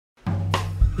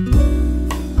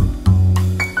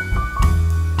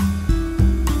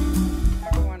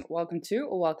Welcome to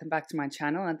or welcome back to my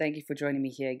channel, and thank you for joining me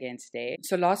here again today.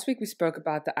 So last week we spoke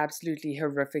about the absolutely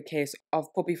horrific case of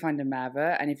Poppy van der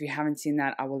Merwe, and if you haven't seen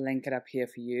that, I will link it up here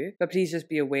for you. But please just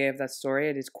be aware of that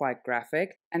story, it is quite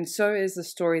graphic. And so is the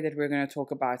story that we're going to talk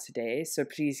about today, so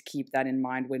please keep that in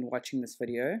mind when watching this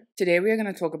video. Today we are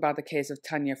going to talk about the case of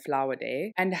Tanya Flowerday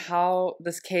and how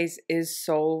this case is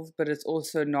solved, but it's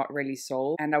also not really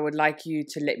solved. And I would like you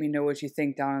to let me know what you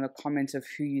think down in the comments of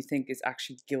who you think is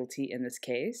actually guilty in this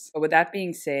case. But with that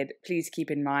being said, please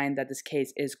keep in mind that this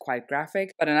case is quite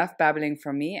graphic, but enough babbling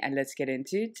from me and let's get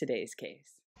into today's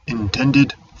case.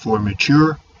 Intended for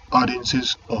mature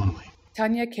audiences only.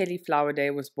 Tanya Kelly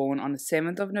Flowerday was born on the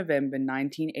 7th of November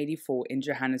 1984 in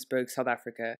Johannesburg, South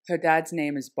Africa. Her dad's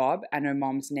name is Bob and her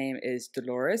mom's name is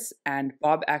Dolores, and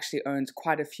Bob actually owns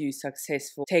quite a few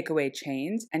successful takeaway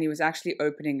chains, and he was actually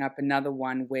opening up another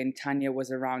one when Tanya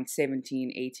was around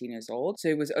 17, 18 years old. So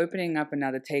he was opening up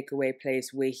another takeaway place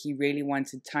where he really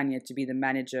wanted Tanya to be the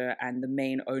manager and the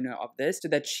main owner of this so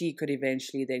that she could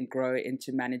eventually then grow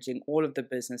into managing all of the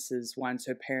businesses once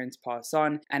her parents pass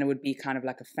on, and it would be kind of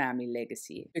like a family legacy.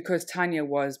 Because Tanya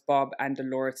was Bob and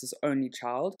Dolores' only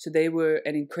child, so they were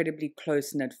an incredibly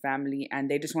close-knit family and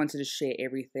they just wanted to share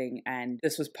everything, and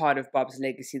this was part of Bob's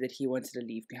legacy that he wanted to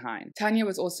leave behind. Tanya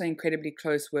was also incredibly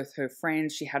close with her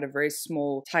friends. She had a very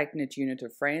small, tight-knit unit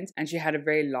of friends and she had a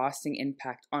very lasting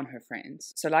impact on her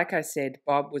friends. So like I said,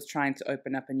 Bob was trying to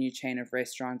open up a new chain of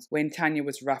restaurants when Tanya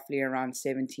was roughly around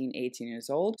 17, 18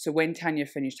 years old. So when Tanya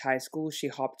finished high school, she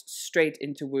hopped straight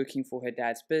into working for her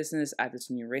dad's business at this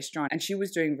new restaurant, and she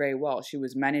was doing very well. She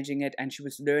was managing it and she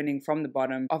was learning from the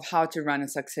bottom of how to run a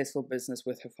successful business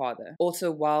with her father.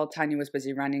 Also, while Tanya was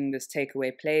busy running this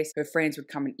takeaway place, her friends would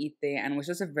come and eat there, and it was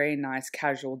just a very nice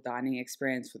casual dining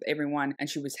experience with everyone, and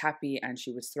she was happy and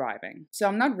she was thriving. So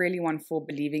I'm not really one for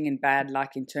believing in bad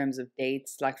luck in terms of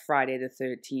dates like Friday the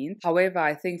 13th. However,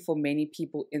 I think for many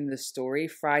people in the story,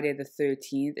 Friday the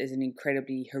 13th is an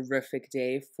incredibly horrific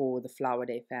day for the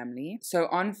Flowerday family. So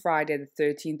on Friday the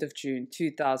 13th of June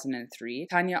 2003,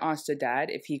 Tanya asked her dad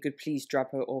if he could please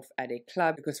drop her off at a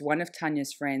club because one of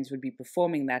Tanya's friends would be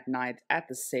performing that night at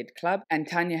the said club, and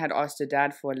Tanya had asked her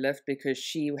dad for a lift because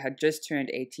she had just turned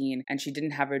 18 and she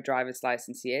didn't have her driver's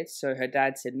license yet. So her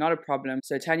dad said not a problem.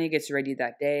 So Tanya gets ready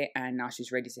that day and now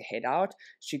she's ready to head out.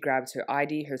 She grabs her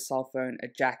ID, her cell phone, a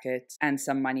jacket, and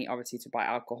some money obviously to buy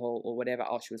alcohol or whatever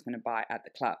else she was going to buy at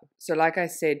the club. So like I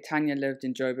said, Tanya lived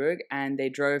in Joburg and they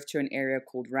drove to an area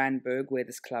called Randburg where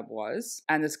this club was,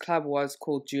 and this club was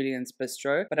called Julian's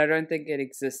Bistro, but I don't think it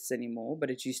exists anymore, but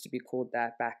it used to be called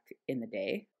that back in the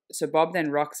day. So Bob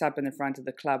then rocks up in the front of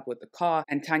the club with the car,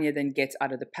 and Tanya then gets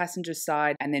out of the passenger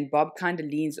side, and then Bob kind of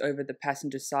leans over the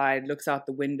passenger side, looks out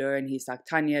the window, and he's like,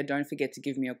 Tanya, don't forget to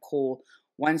give me a call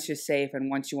once you're safe and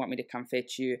once you want me to come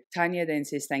fetch you. Tanya then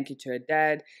says thank you to her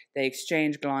dad. They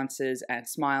exchange glances and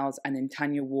smiles, and then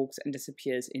Tanya walks and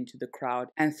disappears into the crowd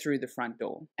and through the front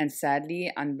door. And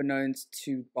sadly, unbeknownst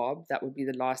to Bob, that would be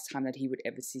the last time that he would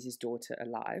ever see his daughter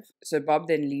alive. So Bob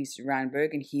then leaves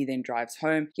Randburg and he then drives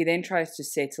home. He then tries to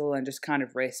settle and just kind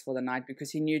of rest for the night because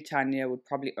he knew Tanya would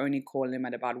probably only call him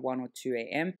at about 1 or 2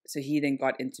 a.m. So he then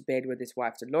got into bed with his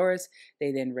wife Dolores.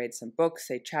 They then read some books,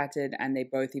 they chatted, and they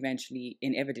both eventually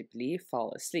inevitably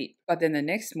fell asleep. But then the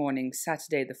next morning,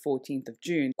 Saturday the 14th of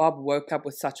June, Bob woke up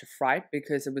with such a fright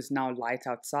because it was now light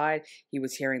outside. He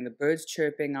was hearing the birds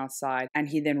chirping outside, and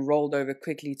he then rolled over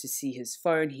quickly to see his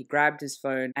phone. He grabbed his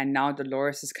phone, and now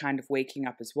Dolores is kind of waking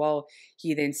up as well.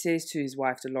 He then says to his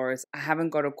wife Dolores, I haven't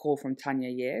got a call from Tanya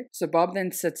yet. So Bob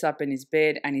then sits up in his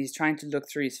bed and he's trying to look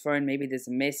through his phone. Maybe there's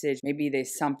a message, maybe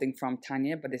there's something from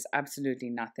Tanya, but there's absolutely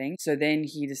nothing. So then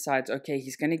he decides, okay,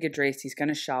 he's going to get dressed, he's going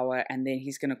to shower, and then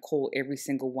he's going to call every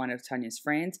single one of Tanya's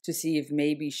friends to see if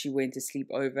maybe she went to sleep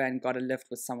over and got a lift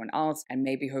with someone else, and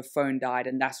maybe her phone died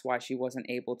and that's why she wasn't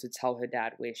able to tell her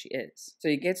dad where she is. So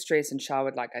he gets dressed and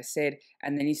showered like I said,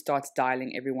 and then he starts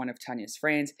dialing every one of Tanya's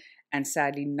friends, and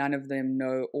sadly none of them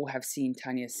know or have seen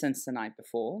Tanya since the night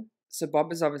before. So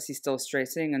Bob is obviously still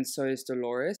stressing, and so is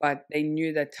Dolores, but they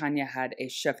knew that Tanya had a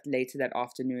shift later that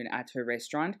afternoon at her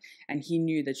restaurant, and he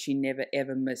knew that she never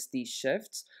ever missed these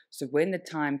shifts. So when the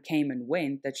time came and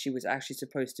went that she was actually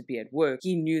supposed to be at work,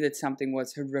 he knew that something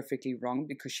was horrifically wrong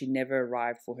because she never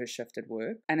arrived for her shift at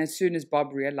work. And as soon as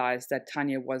Bob realized that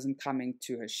Tanya wasn't coming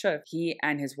to her shift, he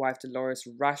and his wife Dolores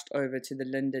rushed over to the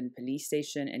Linden police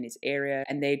station in his area,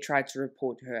 and they tried to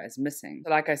report her as missing.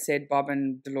 So like I said, Bob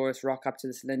and Dolores rock up to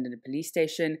this Linden police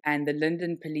station, and the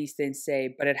Linden police then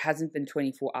say, but it hasn't been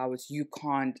 24 hours, you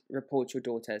can't report your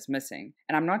daughter as missing.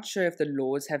 And I'm not sure if the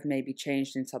laws have maybe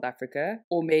changed in South Africa,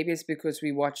 or maybe it's because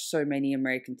we watch so many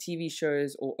American TV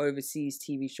shows or overseas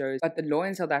TV shows, but the law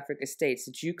in South Africa states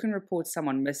that you can report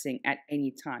someone missing at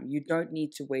any time. You don't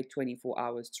need to wait 24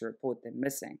 hours to report them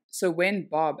missing. So when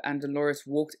Bob and Dolores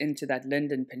walked into that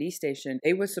Linden police station,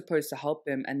 they were supposed to help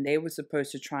them, and they were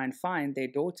supposed to try and find their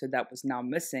daughter that was now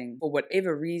missing. For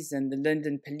whatever reason, the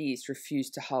Linden police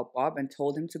refused to help Bob and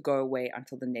told him to go away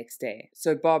until the next day.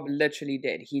 So Bob literally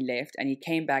did. He left and he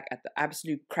came back at the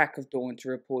absolute crack of dawn to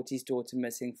report his daughter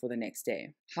missing for the next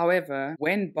day. However,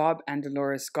 when Bob and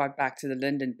Dolores got back to the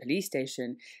Linden police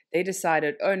station, they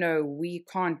decided, oh no, we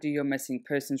can't do your missing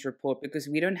persons report because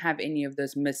we don't have any of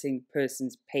those missing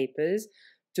persons papers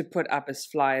to put up as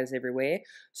flyers everywhere.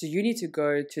 So you need to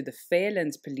go to the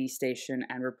Fairlands police station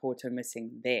and report her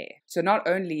missing there. So not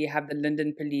only have the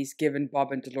Linden police given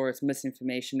Bob and Dolores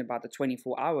misinformation about the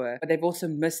 24-hour, but they've also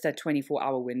missed that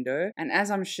 24-hour window. And as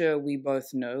I'm sure we both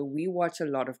know, we watch a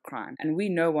lot of crime. And we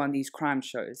know on these crime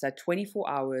shows that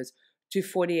 24 hours to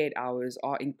 48 hours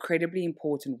are incredibly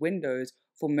important windows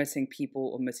for missing people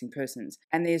or missing persons.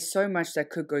 And there's so much that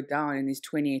could go down in these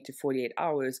 28 to 48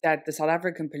 hours that the South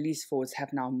African police force have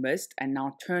now missed and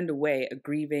now turned away a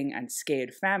grieving and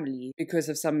scared family because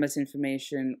of some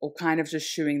misinformation or kind of just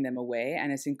shooing them away.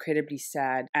 And it's incredibly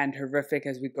sad and horrific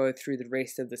as we go through the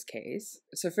rest of this case.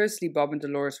 So firstly, Bob and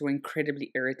Dolores were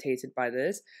incredibly irritated by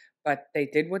this, but they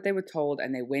did what they were told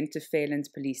and they went to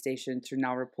Fairlands police station to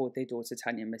now report their daughter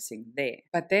Tanya missing there.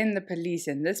 But then the police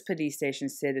in this police station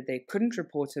said that they couldn't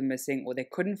report her missing or they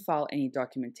couldn't file any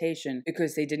documentation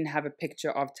because they didn't have a picture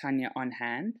of Tanya on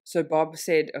hand. So Bob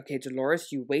said, okay, Dolores,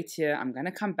 you wait here, I'm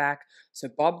gonna come back. So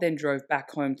Bob then drove back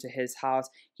home to his house.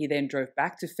 He then drove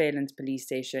back to Fairlands police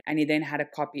station and he then had a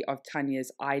copy of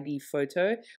Tanya's ID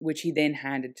photo, which he then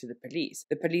handed to the police.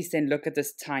 The police then look at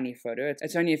this tiny photo.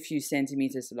 It's only a few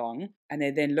centimeters long. And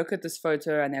they then look at this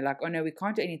photo and they're like, oh no, we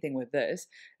can't do anything with this.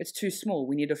 It's too small.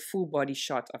 We need a full body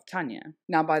shot of Tanya.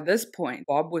 Now, by this point,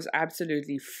 Bob was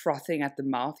absolutely frothing at the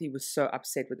mouth. He was so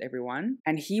upset with everyone.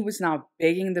 And he was now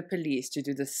begging the police to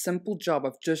do the simple job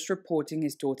of just reporting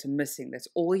his daughter missing. That's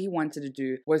all he wanted to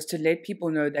do, was to let people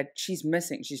know that she's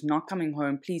missing. She's not coming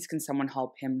home. Please, can someone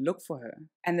help him look for her?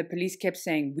 And the police kept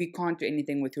saying, we can't do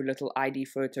anything with your little ID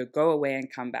photo. Go away and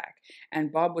come back.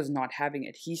 And Bob was not having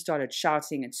it. He started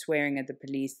shouting and swearing at the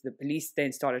police. The police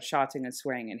then started shouting and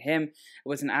swearing at him. It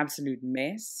was an absolute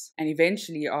mess. And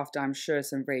eventually, after I'm sure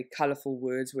some very colorful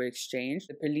words were exchanged,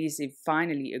 the police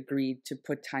finally agreed to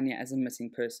put Tanya as a missing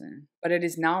person. But it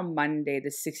is now Monday, the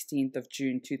 16th of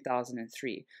June,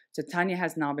 2003. So Tanya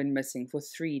has now been missing for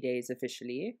 3 days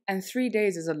officially. And 3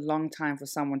 days is a long time for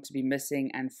someone to be missing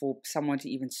and for someone to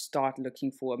even start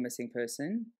looking for a missing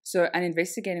person. So an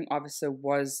investigating officer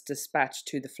was dispatched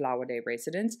to the Flowerday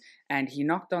residence and he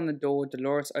knocked on the door.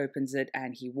 Dolores opens it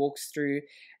and he walks through,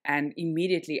 and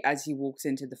immediately as he walks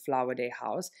into the Flowerday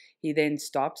house, he then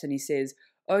stops and he says,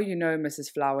 oh, you know, Mrs.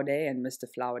 Flowerday and Mr.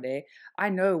 Flowerday, I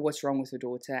know what's wrong with your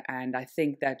daughter and I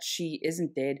think that she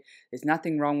isn't dead. There's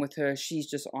nothing wrong with her. She's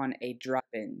just on a drug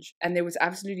binge. And there was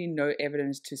absolutely no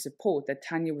evidence to support that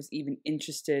Tanya was even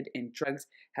interested in drugs,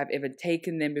 have ever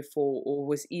taken them before, or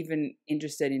was even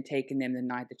interested in taking them the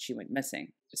night that she went missing.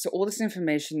 So all this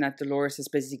information that Dolores is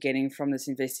busy getting from this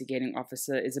investigating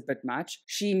officer is a bit much.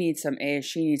 She needs some air.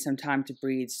 She needs some time to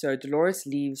breathe. So Dolores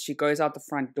leaves. She goes out the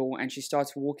front door and she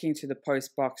starts walking to the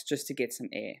post box just to get some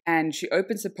air. And she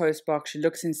opens the post box. She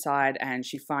looks inside and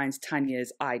she finds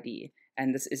Tanya's ID.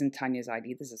 And this isn't Tanya's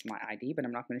ID, this is my ID, but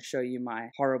I'm not going to show you my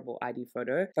horrible ID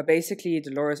photo. But basically,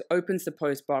 Dolores opens the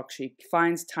post box, she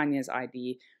finds Tanya's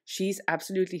ID. She's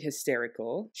absolutely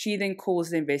hysterical. She then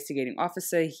calls the investigating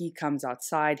officer. He comes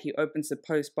outside, he opens the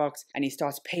post box, and he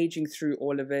starts paging through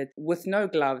all of it with no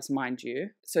gloves, mind you.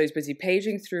 So he's busy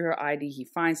paging through her ID. He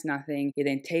finds nothing. He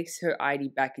then takes her ID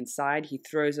back inside. He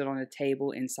throws it on a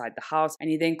table inside the house, and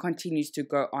he then continues to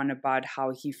go on about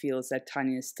how he feels that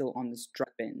Tanya is still on this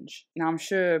drug binge. Now, I'm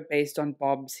sure based on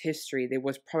Bob's history, there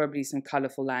was probably some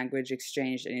colorful language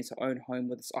exchanged in his own home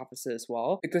with this officer as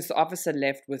well, because the officer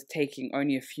left with taking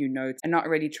only a few notes and not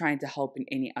really trying to help in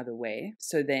any other way.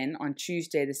 So then on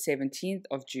Tuesday the 17th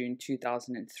of June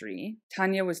 2003,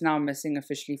 Tanya was now missing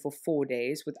officially for 4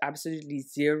 days with absolutely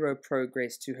zero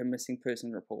progress to her missing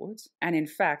person report. And in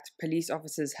fact, police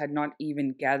officers had not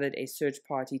even gathered a search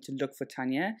party to look for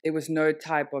Tanya. There was no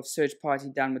type of search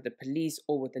party done with the police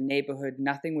or with the neighborhood.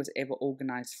 Nothing was ever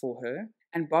organized for her.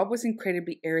 And Bob was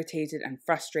incredibly irritated and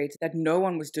frustrated that no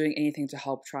one was doing anything to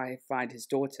help try find his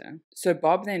daughter. So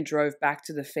Bob then drove back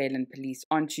to the Phelan police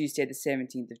on Tuesday the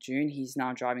 17th of June. He's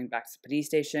now driving back to the police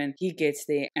station. He gets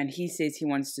there and he says he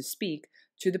wants to speak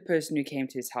to the person who came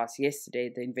to his house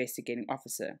yesterday, the investigating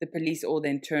officer. The police all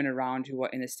then turn around who are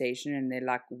in the station and they're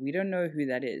like, we don't know who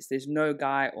that is. There's no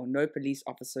guy or no police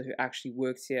officer who actually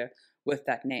works here with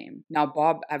that name. Now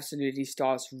Bob absolutely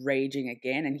starts raging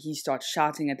again and he starts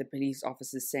shouting at the police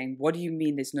officers saying, what do you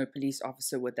mean there's no police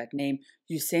officer with that name?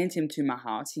 You sent him to my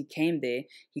house, he came there,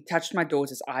 he touched my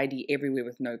daughter's ID everywhere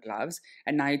with no gloves,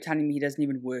 and now you're telling me he doesn't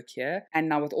even work here? And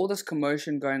now with all this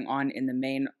commotion going on in the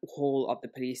main hall of the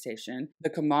police station, the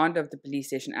commander of the police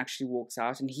station actually walks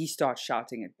out and he starts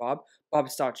shouting at Bob. Bob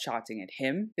starts shouting at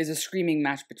him. There's a screaming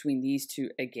match between these two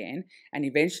again, and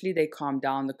eventually they calm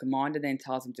down. The commander then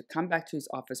tells him to come back to his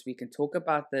office. We can talk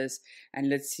about this and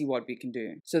let's see what we can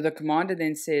do. So the commander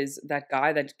then says that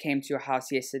guy that came to your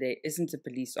house yesterday isn't a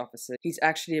police officer. He's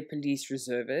actually a police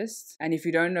reservist. And if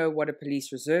you don't know what a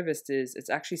police reservist is, it's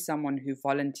actually someone who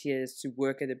volunteers to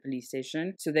work at a police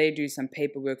station. So they do some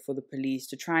paperwork for the police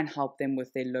to try and help them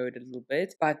with their load a little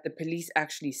bit. But the police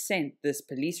actually sent this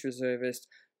police reservist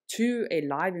to a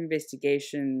live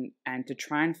investigation and to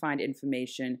try and find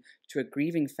information to a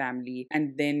grieving family,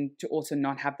 and then to also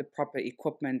not have the proper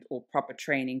equipment or proper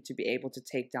training to be able to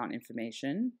take down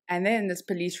information. And then this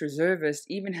police reservist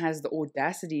even has the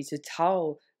audacity to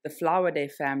tell the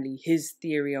Flowerday family his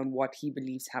theory on what he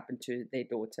believes happened to their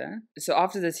daughter. So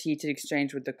after this heated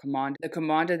exchange with the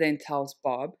commander then tells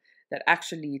Bob that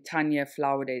actually Tanya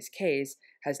Flowerday's case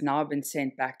has now been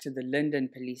sent back to the Linden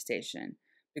police station,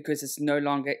 because it's no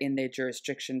longer in their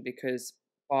jurisdiction, because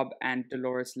Bob and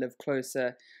Dolores live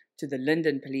closer to the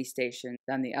Linden police station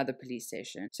than the other police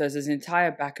station. So there's this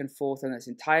entire back and forth and this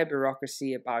entire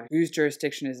bureaucracy about whose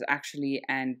jurisdiction is actually,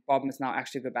 and Bob must now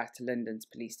actually go back to Linden's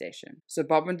police station. So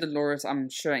Bob and Dolores, I'm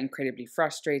sure incredibly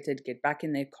frustrated, get back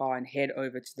in their car and head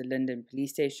over to the Linden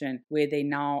police station, where they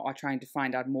now are trying to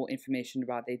find out more information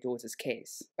about their daughter's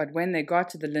case. But when they got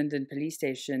to the Linden police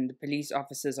station, the police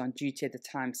officers on duty at the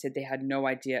time said they had no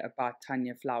idea about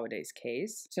Tanya Flowerday's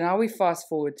case. So now we fast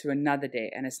forward to another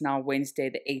day, and it's now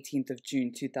Wednesday the 18th of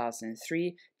June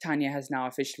 2003. Tanya has now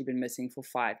officially been missing for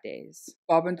 5 days.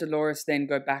 Bob and Dolores then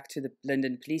go back to the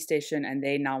Linden police station and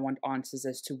they now want answers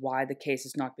as to why the case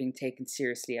is not being taken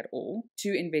seriously at all.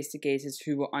 Two investigators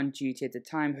who were on duty at the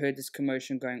time heard this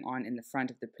commotion going on in the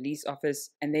front of the police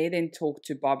office, and they then talk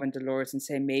to Bob and Dolores and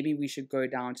say maybe we should go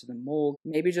down to the morgue,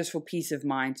 maybe just for peace of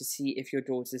mind to see if your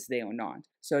daughter's there or not.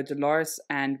 So Dolores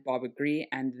and Bob agree,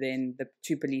 and then the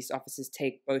two police officers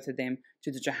take both of them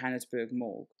to the Johannesburg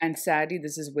morgue. And sadly,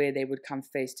 this is where they would come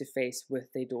face to face with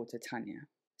their daughter Tanya.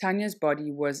 Tanya's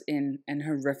body was in an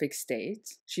horrific state.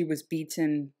 She was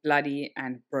beaten, bloody,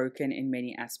 and broken in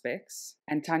many aspects.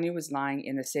 And Tanya was lying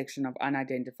in the section of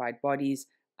unidentified bodies,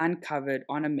 uncovered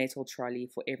on a metal trolley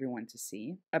for everyone to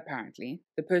see, apparently.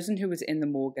 The person who was in the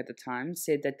morgue at the time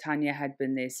said that Tanya had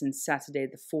been there since Saturday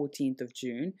the 14th of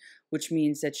June, which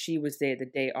means that she was there the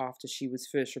day after she was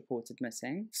first reported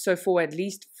missing. So for at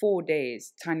least 4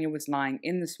 days, Tanya was lying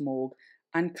in this morgue,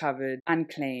 uncovered,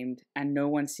 unclaimed, and no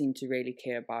one seemed to really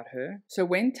care about her. So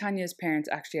when Tanya's parents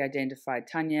actually identified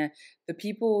Tanya, the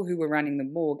people who were running the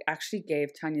morgue actually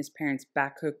gave Tanya's parents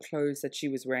back her clothes that she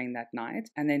was wearing that night,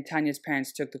 and then Tanya's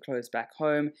parents took the clothes back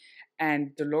home.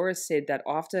 And Dolores said that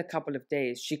after a couple of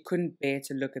days, she couldn't bear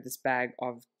to look at this bag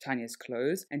of Tanya's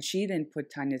clothes, and she then put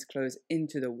Tanya's clothes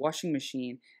into the washing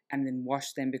machine and then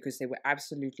washed them because they were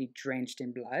absolutely drenched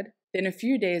in blood. Then a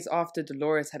few days after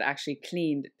Dolores had actually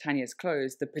cleaned Tanya's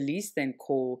clothes, the police then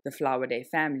call the Flowerday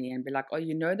family and be like, oh,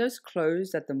 you know those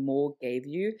clothes that the morgue gave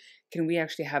you? Can we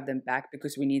actually have them back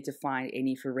because we need to find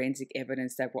any forensic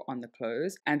evidence that were on the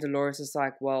clothes? And Dolores is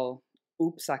like, well,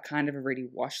 oops, I kind of already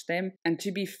washed them. And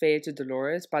to be fair to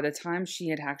Dolores, by the time she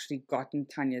had actually gotten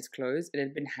Tanya's clothes, it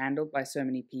had been handled by so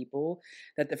many people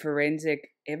that the forensic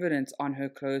evidence on her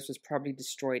clothes was probably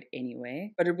destroyed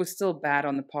anyway. But it was still bad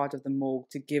on the part of the morgue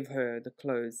to give her the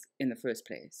clothes in the first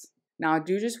place. Now, I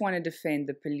do just want to defend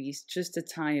the police just a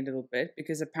tiny little bit,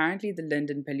 because apparently the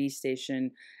Linden police station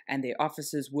and their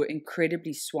officers were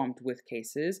incredibly swamped with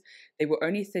cases. There were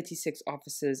only 36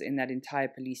 officers in that entire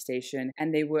police station,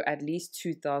 and there were at least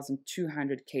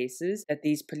 2,200 cases that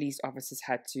these police officers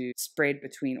had to spread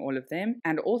between all of them.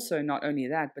 And also, not only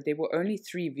that, but there were only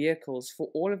 3 vehicles for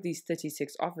all of these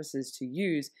 36 officers to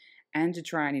use, and to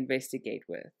try and investigate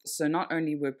with. So not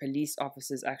only were police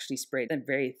officers actually spread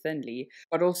very thinly,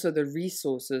 but also the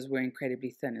resources were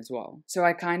incredibly thin as well. So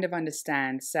I kind of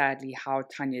understand, sadly, how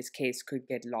Tanya's case could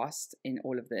get lost in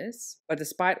all of this. But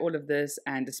despite all of this,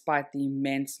 and despite the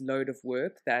immense load of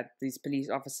work that these police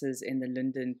officers in the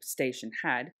Linden station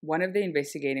had, one of the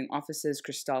investigating officers,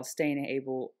 Christelle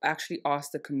Steinable, actually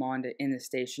asked the commander in the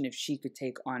station if she could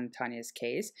take on Tanya's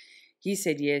case. He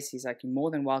said yes. He's like, you're more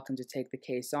than welcome to take the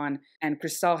case on. And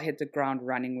Christelle hit the ground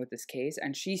running with this case,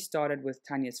 and she started with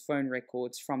Tanya's phone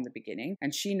records from the beginning.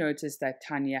 And she noticed that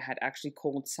Tanya had actually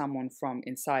called someone from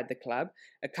inside the club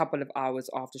a couple of hours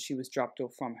after she was dropped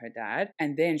off from her dad.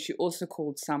 And then she also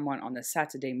called someone on a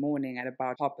Saturday morning at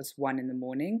about 1:30 in the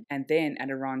morning. And then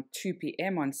at around 2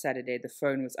 p.m. on Saturday, the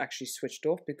phone was actually switched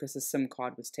off because the SIM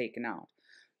card was taken out.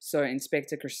 So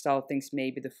Inspector Christelle thinks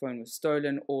maybe the phone was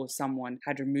stolen or someone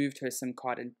had removed her SIM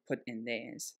card and put in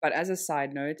theirs. But as a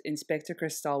side note, Inspector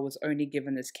Christelle was only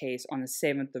given this case on the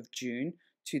 7th of June,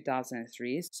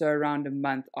 2003, so around a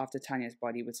month after Tanya's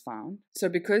body was found. So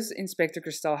because Inspector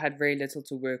Christelle had very little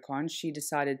to work on, she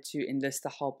decided to enlist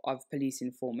the help of police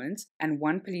informants, and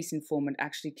one police informant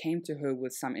actually came to her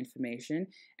with some information,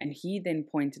 and he then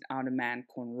pointed out a man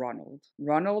called Ronald.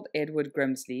 Ronald Edward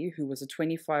Grimsley, who was a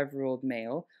 25-year-old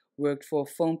male, worked for a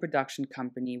film production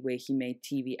company where he made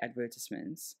TV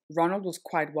advertisements. Ronald was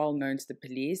quite well known to the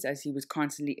police as he was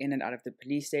constantly in and out of the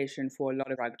police station for a lot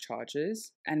of drug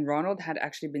charges. And Ronald had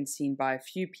actually been seen by a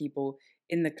few people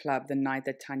in the club the night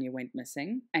that Tanya went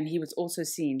missing, and he was also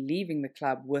seen leaving the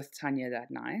club with Tanya that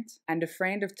night. And a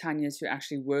friend of Tanya's who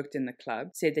actually worked in the club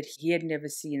said that he had never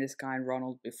seen this guy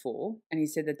Ronald before, and he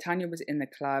said that Tanya was in the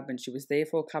club and she was there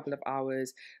for a couple of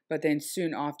hours, but then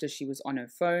soon after she was on her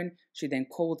phone. She then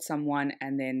called someone,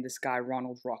 and then this guy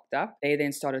Ronald rocked up. They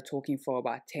then started talking for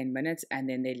about 10 minutes, and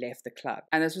then they left the club.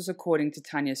 And this was according to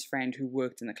Tanya's friend who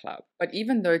worked in the club. But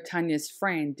even though Tanya's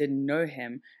friend didn't know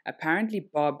him, apparently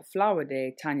Bob Flowerday,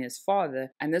 Tanya's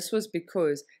father, and this was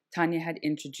because Tanya had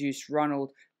introduced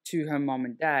Ronald to her mom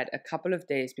and dad a couple of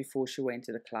days before she went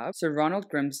to the club. So Ronald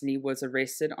Grimsley was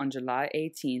arrested on July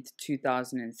 18th,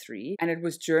 2003, and it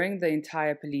was during the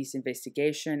entire police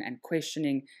investigation and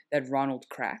questioning that Ronald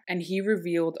cracked, and he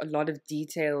revealed a lot of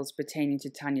details pertaining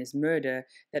to Tanya's murder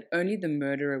that only the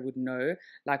murderer would know,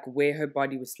 like where her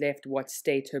body was left, what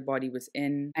state her body was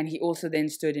in. And he also then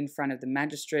stood in front of the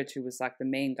magistrate, who was like the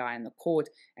main guy in the court,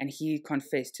 and he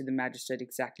confessed to the magistrate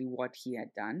exactly what he had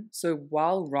done. So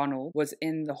while Ronald was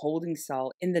in the holding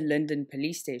cell in the Linden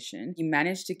police station, he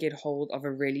managed to get hold of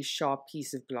a really sharp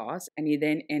piece of glass, and he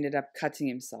then ended up cutting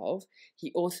himself.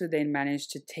 He also then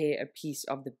managed to tear a piece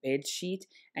of the bed sheet,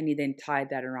 and he then tied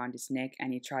that around his neck,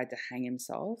 and he tried to hang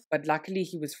himself. But luckily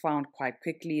he was found quite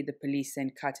quickly. The police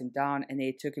then cut him down and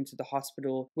they took him to the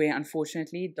hospital, where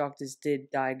unfortunately doctors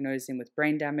did diagnose him with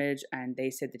brain damage, and they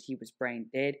said that he was brain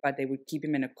dead, but they would keep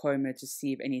him in a coma to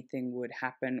see if anything would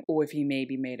happen or if he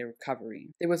maybe made a recovery.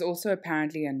 There was also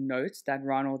apparently a note that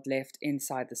Ronald left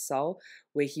inside the cell,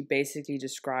 where he basically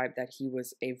described that he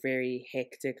was a very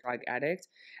hectic drug addict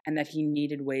and that he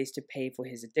needed ways to pay for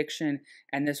his addiction,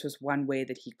 and this was one way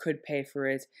that he could pay for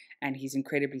it, and he's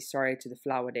incredibly sorry to the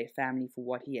Flowerday family for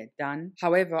what he had done.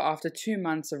 However, after 2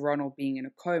 months of Ronald being in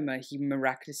a coma, he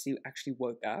miraculously actually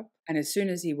woke up, and as soon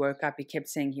as he woke up, he kept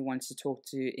saying he wants to talk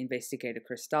to investigator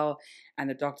Christelle, and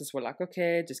the doctors were like,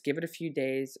 okay, just give it a few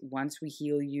days. Once we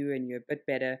heal you and you're a bit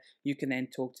better, you can then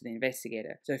talk to the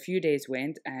investigator. So a few days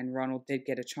went, and Ronald did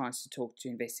get a chance to talk to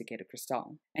investigator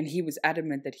Christelle, and he was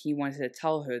adamant that he wanted to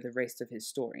tell her the rest of his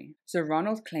story. So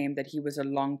Ronald claimed that he was a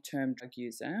long-term drug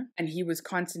user, and he was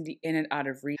constantly in and out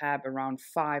of rehab around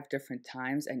 5 different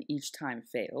times, and each time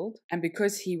failed. And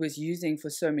because he was using for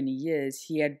so many years,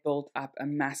 he had built up a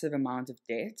massive amount of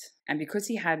debt, and because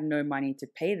he had no money to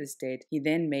pay this debt, he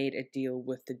then made a deal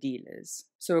with the dealers.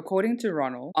 So according to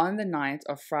Ronald, on the night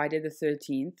of Friday the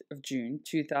 13th of June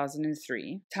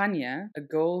 2003, Tanya, a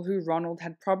girl who Ronald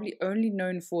had probably only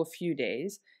known for a few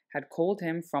days, had called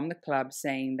him from the club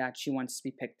saying that she wants to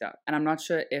be picked up. And I'm not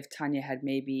sure if Tanya had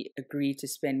maybe agreed to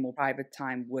spend more private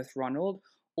time with Ronald,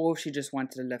 or if she just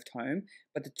wanted to lift home,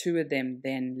 but the two of them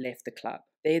then left the club.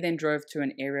 They then drove to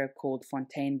an area called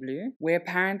Fontainebleau, where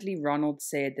apparently Ronald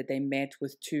said that they met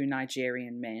with 2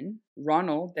 Nigerian men.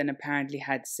 Ronald then apparently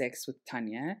had sex with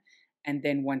Tanya, and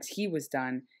then once he was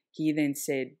done, he then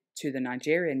said to the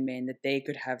Nigerian men that they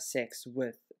could have sex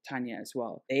with Tanya as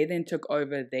well. They then took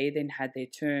over, they then had their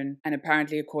turn, and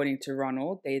apparently according to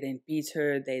Ronald, they then beat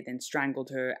her, they then strangled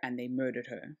her, and they murdered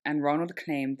her. And Ronald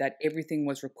claimed that everything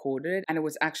was recorded and it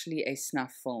was actually a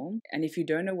snuff film. And if you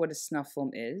don't know what a snuff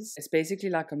film is, it's basically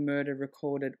like a murder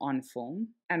recorded on film.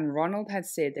 And Ronald had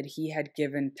said that he had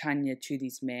given Tanya to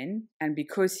these men, and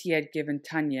because he had given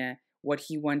Tanya, what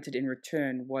he wanted in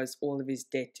return was all of his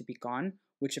debt to be gone,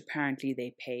 which apparently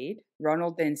they paid.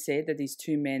 Ronald then said that these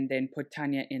two men then put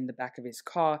Tanya in the back of his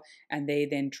car, and they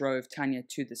then drove Tanya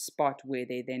to the spot where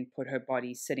they then put her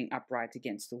body sitting upright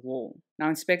against the wall. Now,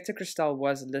 Inspector Cristal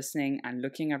was listening and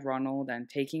looking at Ronald and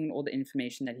taking in all the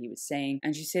information that he was saying,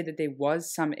 and she said that there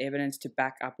was some evidence to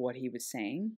back up what he was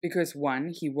saying, because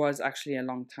one, he was actually a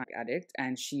long-time addict,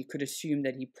 and she could assume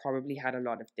that he probably had a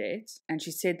lot of debt, and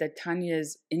she said that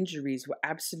Tanya's injuries were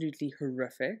absolutely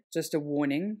horrific. Just a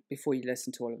warning before you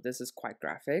listen to all of this, is quite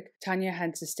graphic. Tanya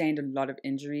had sustained a lot of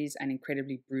injuries and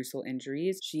incredibly brutal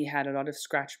injuries. She had a lot of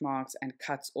scratch marks and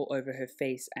cuts all over her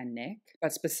face and neck,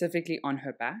 but specifically on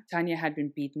her back. Tanya had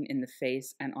been beaten in the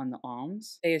face and on the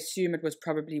arms. They assume it was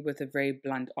probably with a very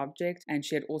blunt object, and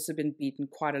she had also been beaten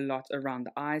quite a lot around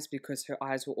the eyes because her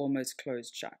eyes were almost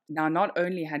closed shut. Now, not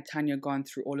only had Tanya gone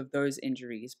through all of those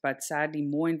injuries, but sadly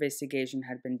more investigation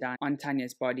had been done on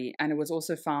Tanya's body, and it was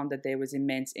also found that there was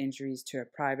immense injuries to her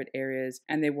private areas,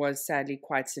 and there was sadly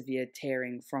quite severe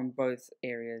tearing from both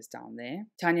areas down there.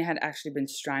 Tanya had actually been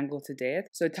strangled to death,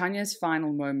 so Tanya's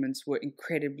final moments were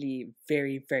incredibly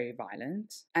very, very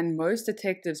violent. And most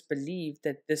detectives believed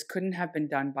that this couldn't have been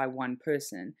done by one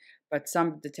person, but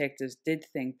some detectives did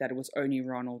think that it was only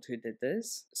Ronald who did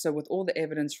this. So with all the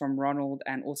evidence from Ronald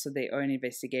and also their own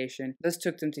investigation, this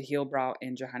took them to Heilbrow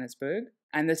in Johannesburg.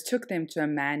 And this took them to a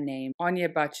man named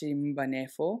Onyebachi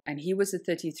Mbanefo, and he was a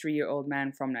 33-year-old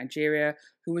man from Nigeria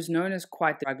who was known as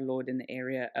quite the drug lord in the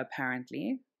area,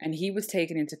 apparently. And he was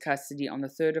taken into custody on the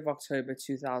 3rd of October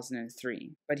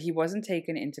 2003. But he wasn't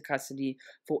taken into custody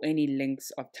for any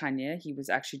links of Tanya. He was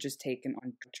actually just taken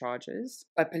on charges.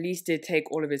 But police did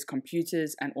take all of his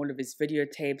computers and all of his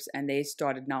videotapes, and they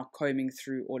started now combing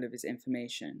through all of his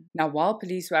information. Now, while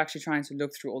police were actually trying to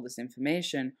look through all this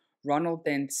information, Ronald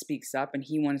then speaks up and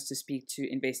he wants to speak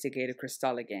to Investigator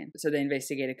Cristal again. So the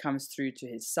investigator comes through to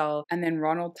his cell, and then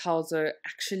Ronald tells her,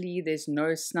 actually, there's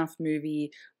no snuff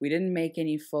movie. We didn't make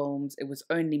any films. It was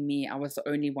only me. I was the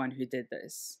only one who did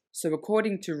this. So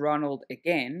according to Ronald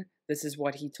again, this is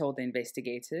what he told the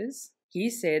investigators. He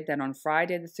said that on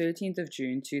Friday the 13th of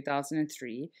June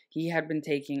 2003, he had been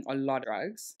taking a lot of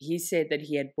drugs. He said that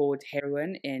he had bought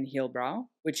heroin in Heilbrow,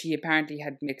 which he apparently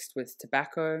had mixed with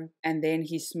tobacco, and then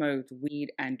he smoked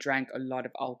weed and drank a lot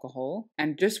of alcohol.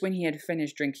 And just when he had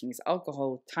finished drinking his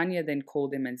alcohol, Tanya then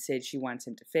called him and said she wants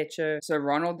him to fetch her. So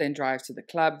Ronald then drives to the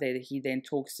club. He then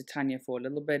talks to Tanya for a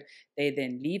little bit. They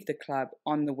then leave the club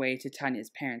on the way to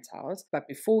Tanya's parents' house. But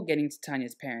before getting to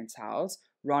Tanya's parents' house,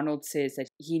 Ronald says that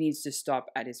he needs to stop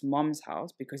at his mom's house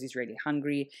because he's really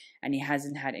hungry and he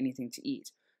hasn't had anything to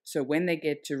eat. So when they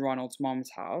get to Ronald's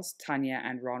mom's house, Tanya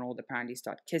and Ronald apparently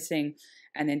start kissing,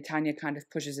 and then Tanya kind of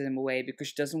pushes him away because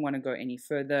she doesn't want to go any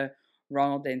further.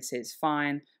 Ronald then says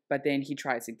fine, but then he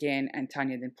tries again, and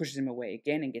Tanya then pushes him away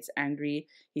again and gets angry.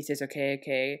 He says,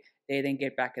 okay. They then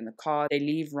get back in the car. They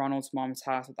leave Ronald's mom's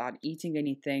house without eating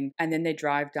anything. And then they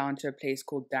drive down to a place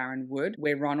called Darren Wood,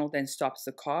 where Ronald then stops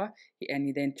the car. And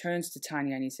he then turns to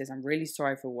Tanya and he says, I'm really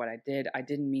sorry for what I did. I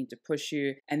didn't mean to push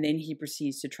you. And then he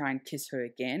proceeds to try and kiss her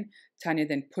again. Tanya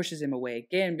then pushes him away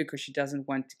again because she doesn't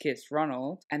want to kiss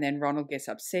Ronald. And then Ronald gets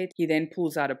upset. He then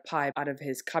pulls out a pipe out of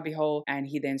his cubbyhole and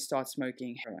he then starts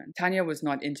smoking heroin. Tanya was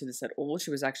not into this at all.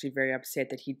 She was actually very upset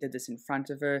that he did this in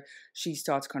front of her. She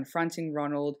starts confronting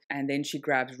Ronald and then she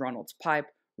grabs Ronald's pipe.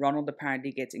 Ronald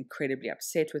apparently gets incredibly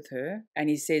upset with her, and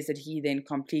he says that he then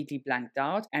completely blanked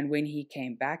out, and when he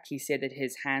came back, he said that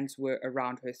his hands were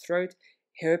around her throat,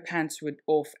 her pants were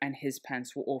off, and his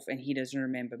pants were off, and he doesn't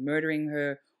remember murdering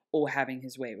her or having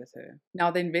his way with her. Now,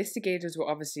 the investigators were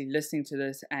obviously listening to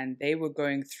this, and they were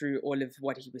going through all of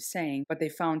what he was saying, but they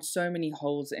found so many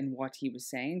holes in what he was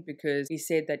saying, because he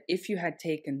said that if you had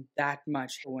taken that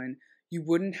much heroin, you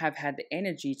wouldn't have had the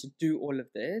energy to do all of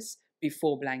this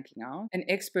before blanking out. And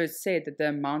experts said that the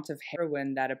amount of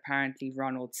heroin that apparently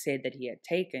Ronald said that he had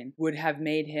taken would have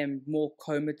made him more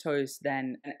comatose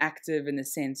than active, in the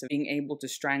sense of being able to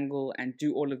strangle and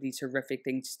do all of these horrific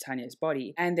things to Tanya's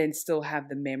body and then still have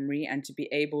the memory and to be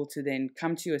able to then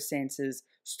come to your senses,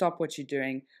 stop what you're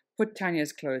doing, put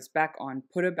Tanya's clothes back on,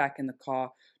 put her back in the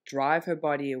car, drive her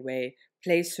body away,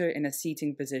 place her in a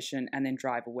seating position, and then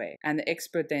drive away. And the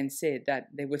expert then said that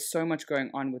there was so much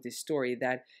going on with his story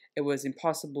that it was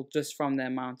impossible, just from the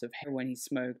amount of heroin he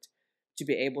smoked, to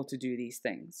be able to do these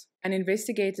things. And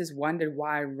investigators wondered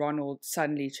why Ronald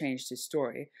suddenly changed his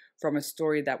story from a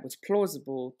story that was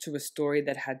plausible to a story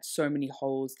that had so many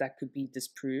holes that could be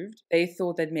disproved. They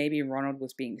thought that maybe Ronald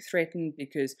was being threatened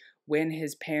because when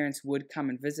his parents would come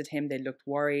and visit him, they looked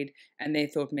worried, and they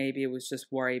thought maybe it was just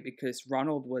worry because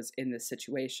Ronald was in this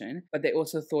situation. But they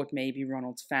also thought maybe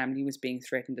Ronald's family was being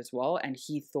threatened as well, and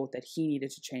he thought that he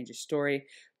needed to change his story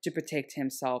to protect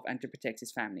himself and to protect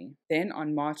his family. Then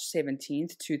on March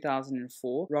 17th,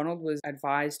 2004, Ronald was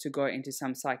advised to go into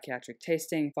some psychiatric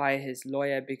testing via his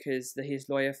lawyer because his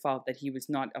lawyer felt that he was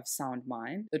not of sound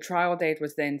mind. The trial date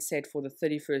was then set for the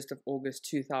 31st of August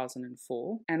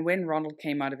 2004, and when Ronald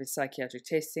came out of his psychiatric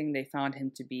testing, they found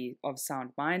him to be of sound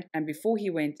mind, and before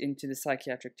he went into the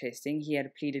psychiatric testing, he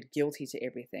had pleaded guilty to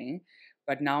everything.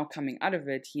 But now coming out of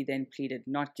it, he then pleaded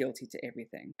not guilty to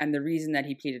everything. And the reason that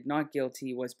he pleaded not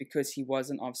guilty was because he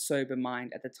wasn't of sober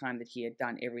mind at the time that he had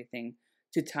done everything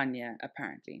to Tanya,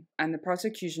 apparently. And the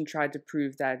prosecution tried to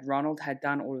prove that Ronald had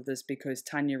done all of this because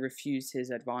Tanya refused his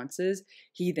advances.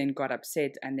 He then got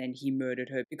upset and then he murdered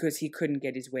her because he couldn't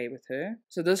get his way with her.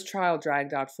 So this trial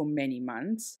dragged out for many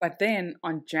months. But then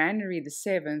on January the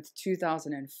 7th,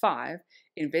 2005,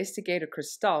 investigator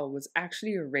Cristal was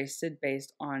actually arrested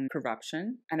based on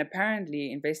corruption. And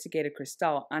apparently investigator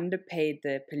Cristal underpaid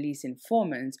the police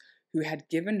informants who had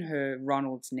given her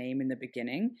Ronald's name in the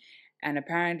beginning. And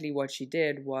apparently what she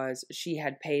did was she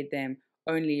had paid them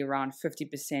only around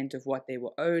 50% of what they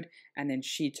were owed, and then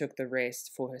she took the rest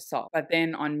for herself. But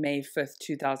then on May 5th,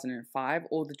 2005,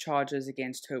 all the charges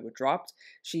against her were dropped.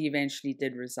 She eventually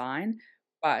did resign.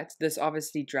 But this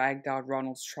obviously dragged out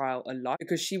Ronald's trial a lot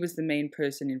because she was the main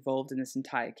person involved in this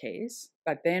entire case.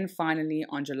 But then finally,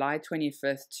 on July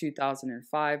 25th,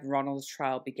 2005, Ronald's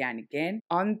trial began again.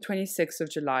 On 26th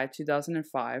of July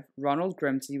 2005, Ronald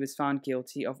Grimsey was found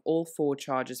guilty of all 4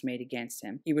 charges made against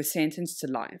him. He was sentenced to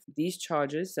life. These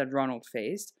charges that Ronald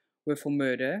faced were for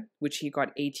murder, which he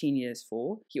got 18 years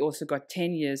for. He also got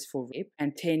 10 years for rape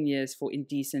and 10 years for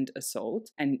indecent assault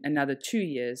and another 2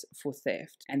 years for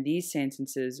theft. And these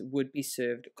sentences would be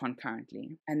served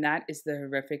concurrently. And that is the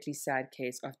horrifically sad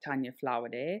case of Tanya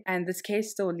Flowerday. And this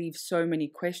case still leaves so many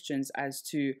questions as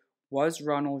to, was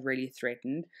Ronald really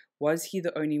threatened? Was he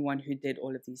the only one who did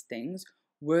all of these things?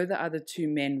 Were the other 2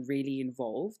 men really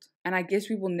involved? And I guess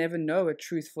we will never know a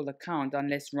truthful account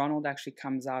unless Ronald actually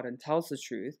comes out and tells the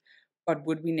truth. But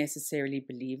would we necessarily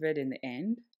believe it in the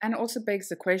end? And it also begs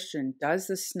the question, does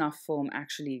the snuff film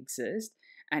actually exist?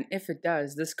 And if it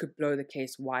does, this could blow the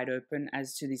case wide open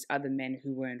as to these other men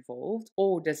who were involved.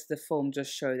 Or does the film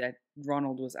just show that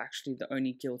Ronald was actually the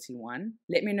only guilty one?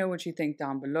 Let me know what you think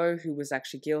down below, who was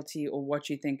actually guilty or what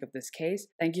you think of this case.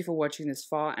 Thank you for watching this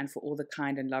far and for all the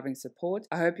kind and loving support.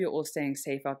 I hope you're all staying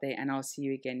safe out there, and I'll see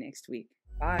you again next week.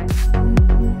 Bye.